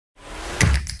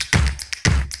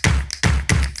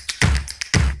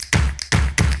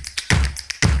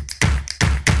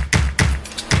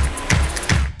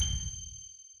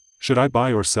Should I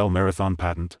buy or sell Marathon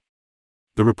Patent?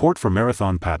 The report for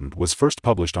Marathon Patent was first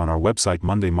published on our website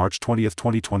Monday, March 20,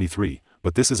 2023,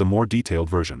 but this is a more detailed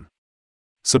version.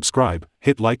 Subscribe,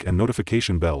 hit like and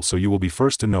notification bell so you will be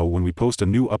first to know when we post a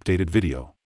new updated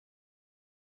video.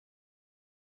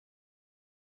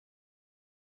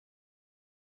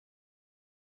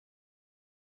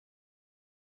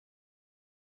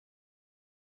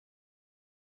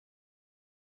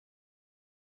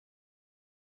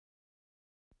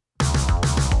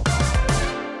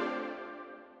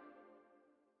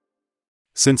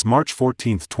 Since March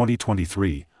 14,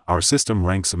 2023, our system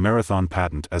ranks Marathon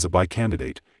Patent as a buy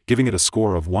candidate, giving it a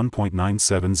score of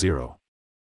 1.970.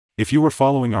 If you were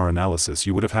following our analysis,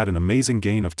 you would have had an amazing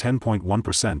gain of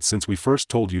 10.1% since we first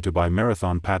told you to buy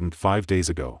Marathon Patent 5 days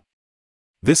ago.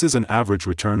 This is an average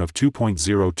return of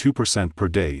 2.02% per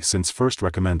day since first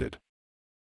recommended.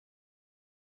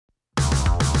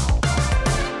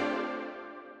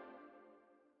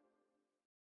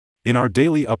 In our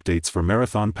daily updates for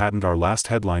Marathon Patent, our last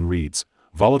headline reads,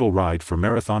 "Volatile ride for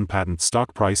Marathon Patent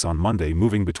stock price on Monday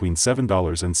moving between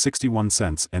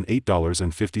 $7.61 and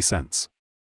 $8.50.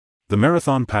 The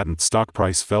Marathon Patent stock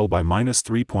price fell by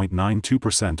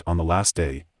 -3.92% on the last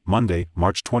day, Monday,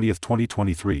 March 20,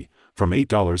 2023, from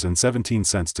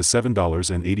 $8.17 to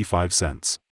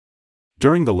 $7.85.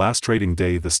 During the last trading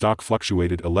day, the stock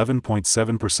fluctuated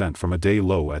 11.7% from a day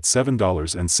low at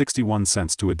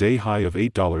 $7.61 to a day high of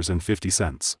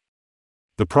 $8.50.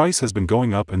 The price has been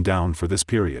going up and down for this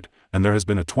period, and there has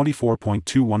been a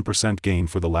 24.21% gain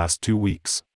for the last 2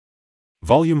 weeks.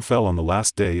 Volume fell on the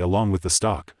last day along with the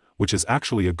stock, which is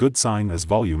actually a good sign as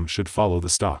volume should follow the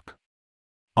stock.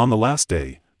 On the last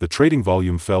day, the trading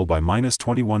volume fell by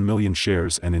 -21 million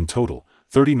shares, and in total,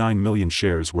 39 million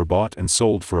shares were bought and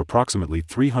sold for approximately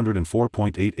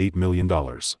 $304.88 million.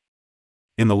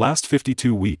 In the last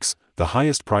 52 weeks, the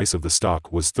highest price of the stock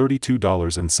was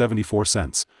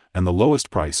 $32.74, and the lowest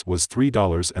price was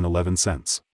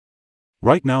 $3.11.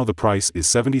 Right now the price is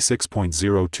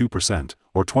 76.02%,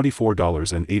 or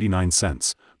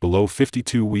 $24.89, below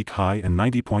 52-week high, and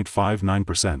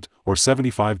 90.59%, or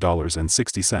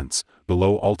 $75.60,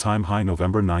 below all-time high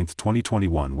November 9,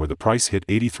 2021, where the price hit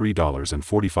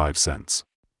 $83.45.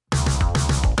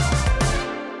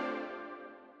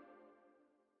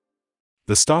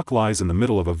 The stock lies in the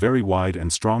middle of a very wide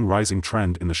and strong rising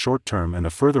trend in the short term, and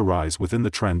a further rise within the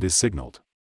trend is signaled.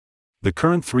 The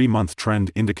current 3-month trend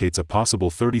indicates a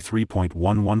possible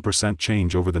 33.11%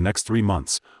 change over the next 3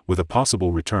 months, with a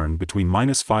possible return between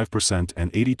 -5%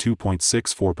 and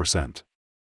 82.64%.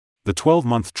 The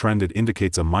 12-month trend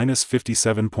indicates a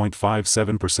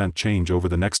 -57.57% change over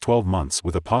the next 12 months,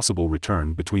 with a possible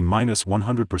return between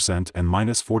 -100% and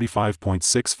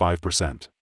 -45.65%.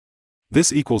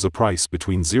 This equals a price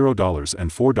between $0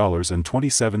 and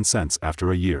 $4.27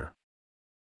 after a year.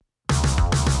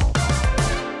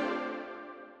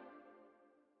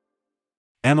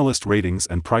 Analyst ratings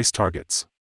and price targets.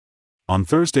 On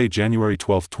Thursday, January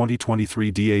 12, 2023,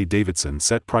 D.A. Davidson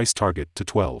set price target to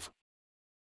 12.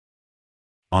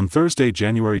 On Thursday,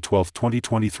 January 12,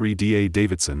 2023, D.A.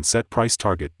 Davidson set price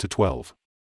target to 12.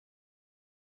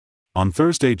 On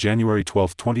Thursday, January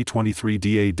 12, 2023,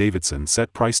 D.A. Davidson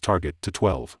set price target to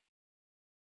 12.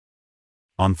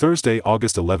 On Thursday,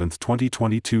 August 11,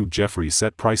 2022, Jefferies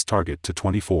set price target to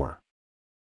 24.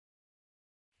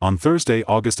 On Thursday,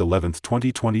 August 11,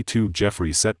 2022,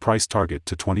 Jefferies set price target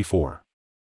to 24.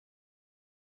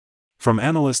 From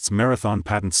analysts, Marathon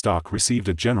Patent stock received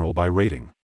a general buy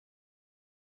rating.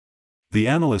 The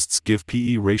analysts give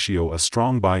PE ratio a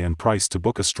strong buy and price to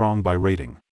book a strong buy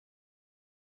rating.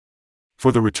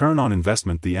 For the return on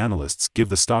investment, the analysts give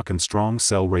the stock a strong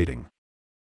sell rating.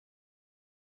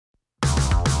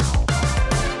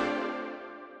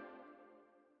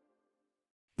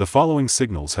 The following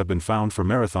signals have been found for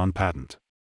Marathon Patent.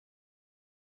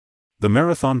 The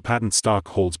Marathon Patent stock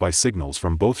holds buy signals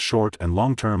from both short and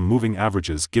long-term moving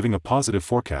averages, giving a positive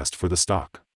forecast for the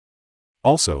stock.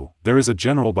 Also, there is a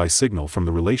general buy signal from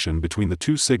the relation between the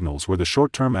two signals, where the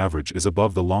short-term average is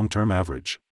above the long-term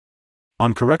average.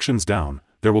 On corrections down,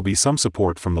 there will be some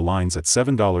support from the lines at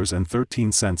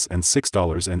 $7.13 and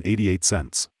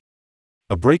 $6.88.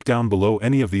 A breakdown below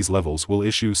any of these levels will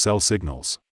issue sell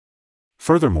signals.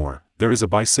 Furthermore, there is a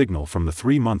buy signal from the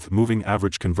 3-month moving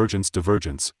average convergence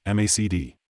divergence,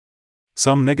 MACD.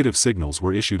 Some negative signals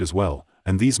were issued as well,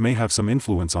 and these may have some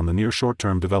influence on the near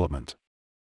short-term development.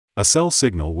 A sell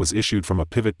signal was issued from a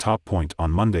pivot top point on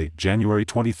Monday, January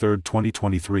 23,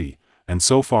 2023, and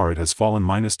so far it has fallen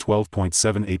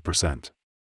 -12.78%.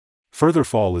 Further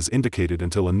fall is indicated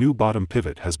until a new bottom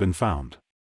pivot has been found.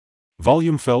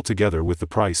 Volume fell together with the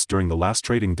price during the last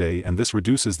trading day, and this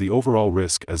reduces the overall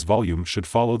risk as volume should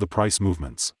follow the price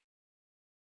movements.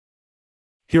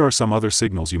 Here are some other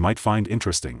signals you might find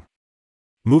interesting.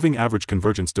 Moving average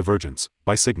convergence divergence,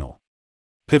 buy signal.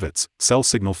 Pivots, sell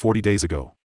signal 40 days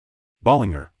ago.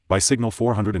 Bollinger, buy signal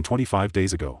 425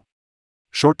 days ago.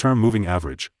 Short-term moving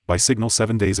average, buy signal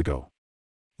 7 days ago.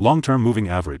 Long-term moving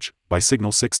average, buy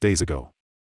signal 6 days ago.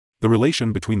 The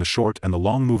relation between the short and the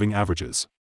long moving averages.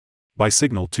 Buy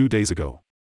signal 2 days ago.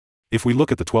 If we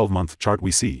look at the 12-month chart, we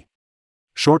see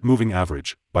short moving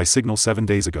average, buy signal 7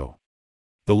 days ago.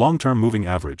 The long-term moving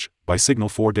average, buy signal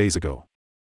 4 days ago.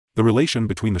 The relation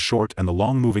between the short and the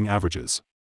long moving averages.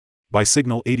 Buy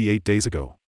signal 88 days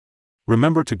ago.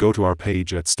 Remember to go to our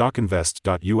page at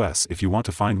StockInvest.us if you want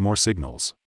to find more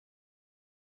signals.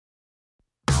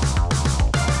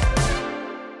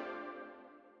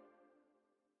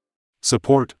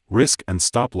 Support, risk and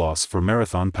stop loss for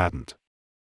Marathon Patent.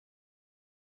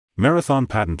 Marathon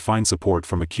Patent finds support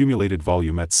from accumulated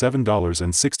volume at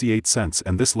 $7.68,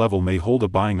 and this level may hold a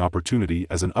buying opportunity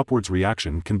as an upwards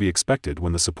reaction can be expected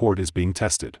when the support is being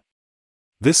tested.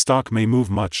 This stock may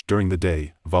move much during the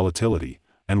day, volatility,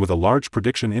 and with a large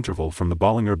prediction interval from the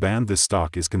Bollinger Band, this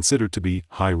stock is considered to be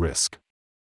high risk.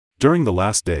 During the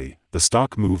last day, the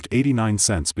stock moved 89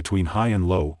 cents between high and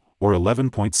low, or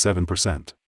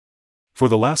 11.7%. For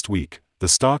the last week, the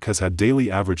stock has had daily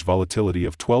average volatility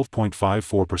of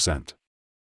 12.54%.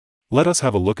 Let us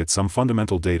have a look at some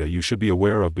fundamental data you should be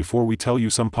aware of before we tell you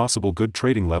some possible good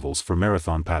trading levels for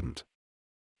Marathon Patent.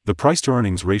 The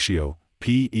price-to-earnings ratio,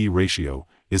 P/E ratio,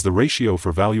 is the ratio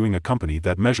for valuing a company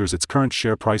that measures its current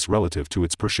share price relative to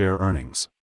its per-share earnings.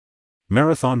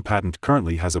 Marathon Patent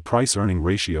currently has a price-earning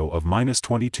ratio of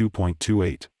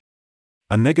 -22.28.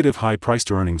 A negative high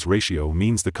price-to-earnings ratio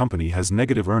means the company has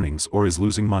negative earnings or is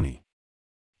losing money.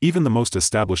 Even the most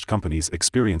established companies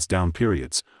experience down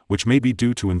periods, which may be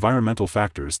due to environmental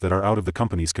factors that are out of the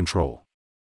company's control.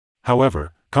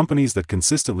 However, companies that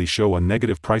consistently show a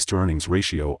negative price-to-earnings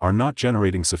ratio are not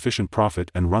generating sufficient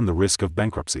profit and run the risk of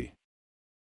bankruptcy.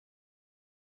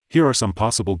 Here are some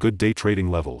possible good day trading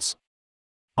levels.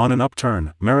 On an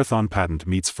upturn, Marathon Patent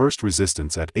meets first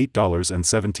resistance at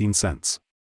 $8.17.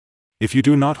 If you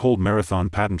do not hold Marathon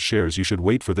Patent shares, you should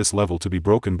wait for this level to be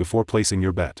broken before placing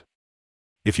your bet.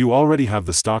 If you already have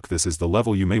the stock, this is the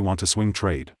level you may want to swing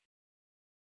trade.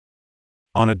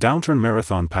 On a downturn,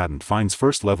 Marathon Patent finds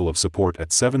first level of support at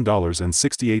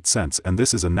 $7.68, and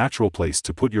this is a natural place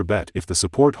to put your bet if the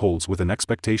support holds with an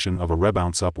expectation of a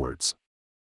rebound upwards.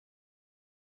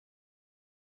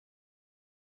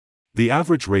 The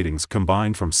average ratings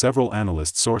combined from several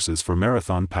analyst sources for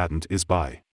Marathon Patent is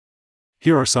buy.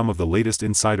 Here are some of the latest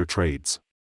insider trades.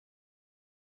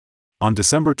 On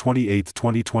December 28,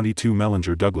 2022,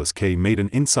 Mellinger Douglas K made an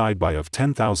inside buy of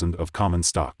 10,000 of common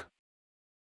stock.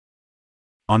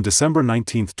 On December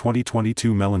 19,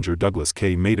 2022, Mellinger Douglas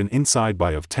K made an inside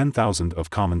buy of 10,000 of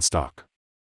common stock.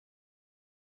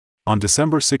 On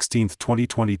December 16,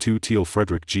 2022, Teal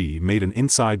Frederick G made an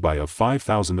inside buy of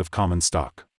 5,000 of common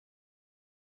stock.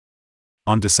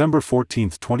 On December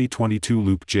 14, 2022,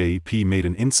 Loop J.P. made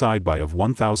an inside buy of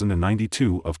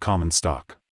 1,092 of common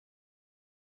stock.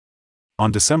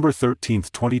 On December 13,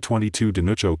 2022,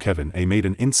 Danucho Kevin A. made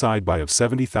an inside buy of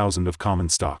 70,000 of common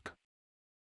stock.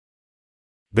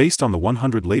 Based on the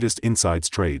 100 latest insides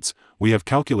trades, we have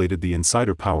calculated the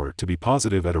insider power to be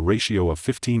positive at a ratio of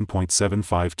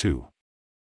 15.752.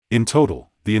 In total,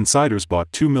 the insiders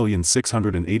bought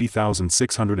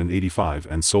 2,680,685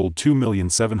 and sold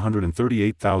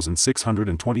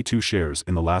 2,738,622 shares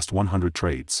in the last 100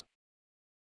 trades.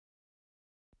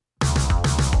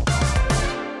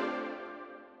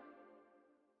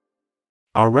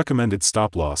 Our recommended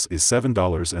stop loss is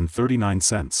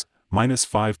 $7.39, minus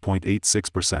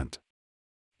 5.86%.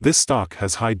 This stock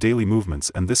has high daily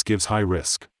movements, and this gives high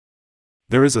risk.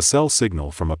 There is a sell signal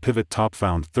from a pivot top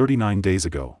found 39 days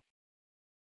ago.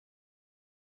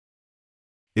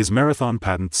 Is Marathon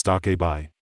Patent stock a buy?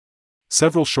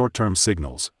 Several short-term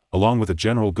signals, along with a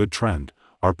general good trend,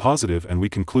 are positive, and we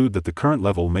conclude that the current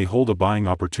level may hold a buying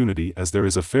opportunity as there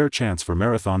is a fair chance for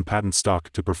Marathon Patent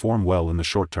stock to perform well in the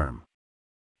short term.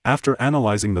 After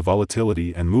analyzing the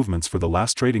volatility and movements for the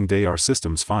last trading day, our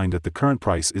systems find that the current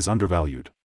price is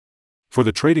undervalued. For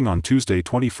the trading on Tuesday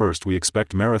 21st, we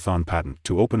expect Marathon Patent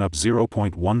to open up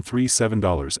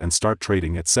 $0.137 and start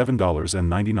trading at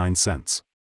 $7.99.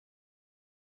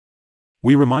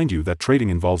 We remind you that trading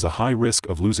involves a high risk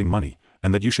of losing money,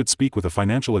 and that you should speak with a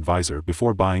financial advisor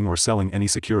before buying or selling any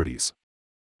securities.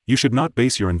 You should not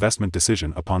base your investment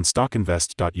decision upon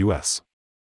StockInvest.us.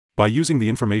 By using the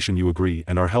information you agree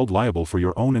and are held liable for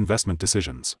your own investment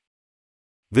decisions.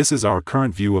 This is our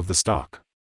current view of the stock.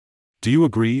 Do you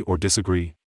agree or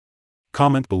disagree?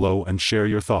 Comment below and share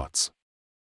your thoughts.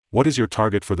 What is your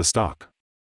target for the stock?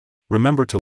 Remember to